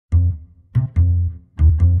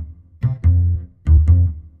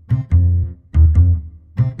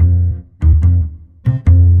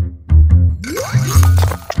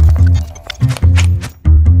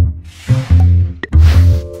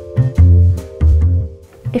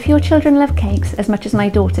If your children love cakes as much as my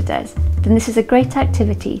daughter does, then this is a great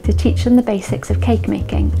activity to teach them the basics of cake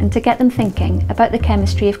making and to get them thinking about the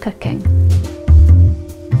chemistry of cooking.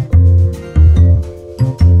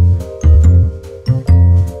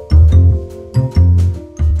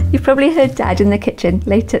 You've probably heard Dad in the kitchen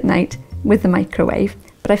late at night with the microwave,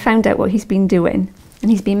 but I found out what he's been doing, and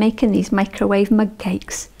he's been making these microwave mug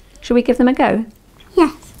cakes. Shall we give them a go?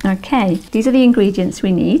 Yes. Okay, these are the ingredients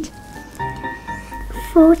we need.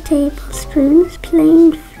 4 tablespoons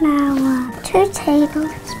plain flour, 2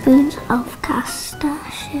 tablespoons of caster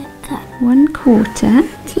sugar, 1/4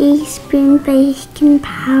 teaspoon baking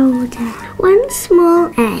powder, 1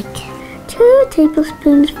 small egg, 2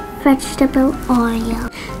 tablespoons vegetable oil,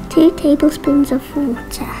 2 tablespoons of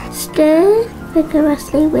water. Stir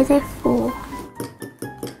vigorously with a fork.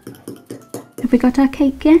 Have we got our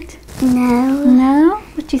cake yet? No. No?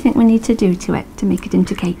 What do you think we need to do to it to make it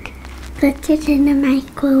into cake? Put it in the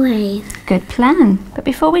microwave. Good plan. But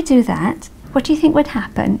before we do that, what do you think would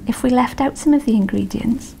happen if we left out some of the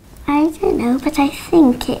ingredients? I don't know, but I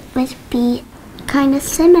think it would be kind of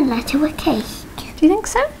similar to a cake. Do you think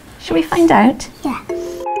so? Shall we find out? Yeah.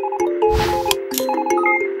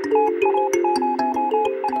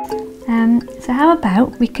 So how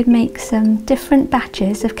about we could make some different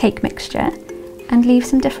batches of cake mixture and leave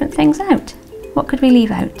some different things out? What could we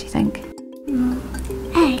leave out, do you think?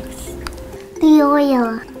 Eggs. The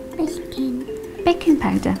oil. Baking. Baking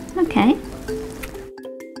powder, okay.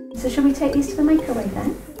 So shall we take these to the microwave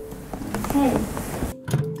then? Okay.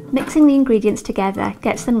 Mixing the ingredients together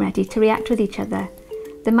gets them ready to react with each other.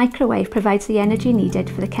 The microwave provides the energy needed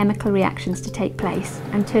for the chemical reactions to take place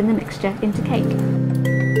and turn the mixture into cake.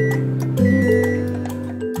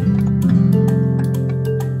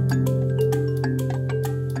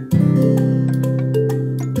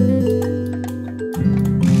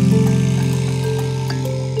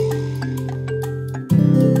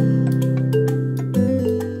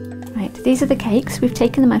 These are the cakes. We've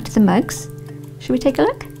taken them out of the mugs. Should we take a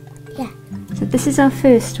look? Yeah. So this is our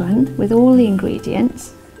first one with all the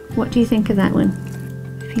ingredients. What do you think of that one?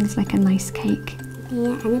 Feels like a nice cake.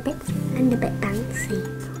 Yeah, and a bit bouncy.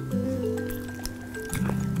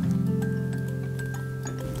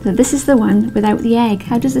 So this is the one without the egg.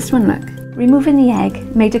 How does this one look? Removing the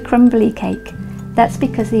egg made a crumbly cake. That's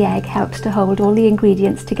because the egg helps to hold all the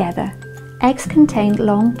ingredients together. Eggs contain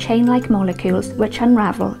long chain-like molecules which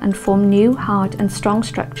unravel and form new, hard and strong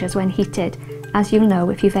structures when heated, as you'll know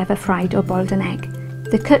if you've ever fried or boiled an egg.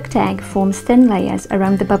 The cooked egg forms thin layers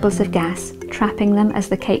around the bubbles of gas, trapping them as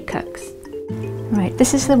the cake cooks. Right,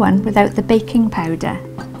 this is the one without the baking powder.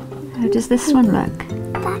 How does this one look?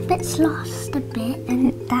 That bit's lost a bit,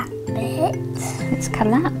 and that bit... It's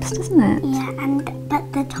collapsed, isn't it? Yeah,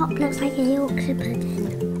 but the top looks like a Yorkshire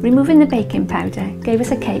pudding. Removing the baking powder gave us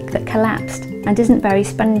a cake that collapsed and isn't very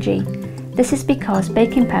spongy. This is because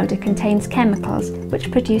baking powder contains chemicals which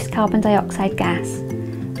produce carbon dioxide gas.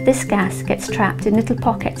 This gas gets trapped in little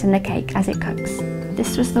pockets in the cake as it cooks.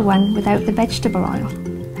 This was the one without the vegetable oil.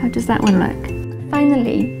 How does that one look?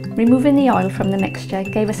 Finally, removing the oil from the mixture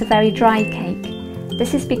gave us a very dry cake.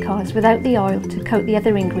 This is because without the oil to coat the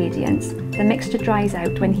other ingredients, the mixture dries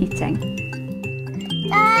out when heating.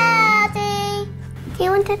 Daddy! Do you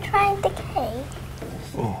want to try the cake?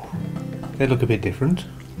 Oh, they look a bit different.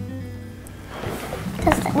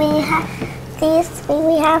 Because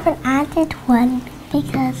we haven't added one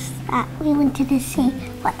because we wanted to see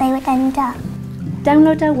what they would end up.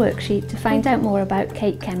 Download our worksheet to find out more about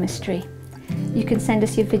cake chemistry. You can send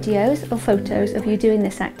us your videos or photos of you doing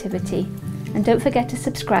this activity. And don't forget to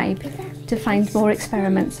subscribe to find more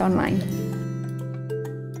experiments online.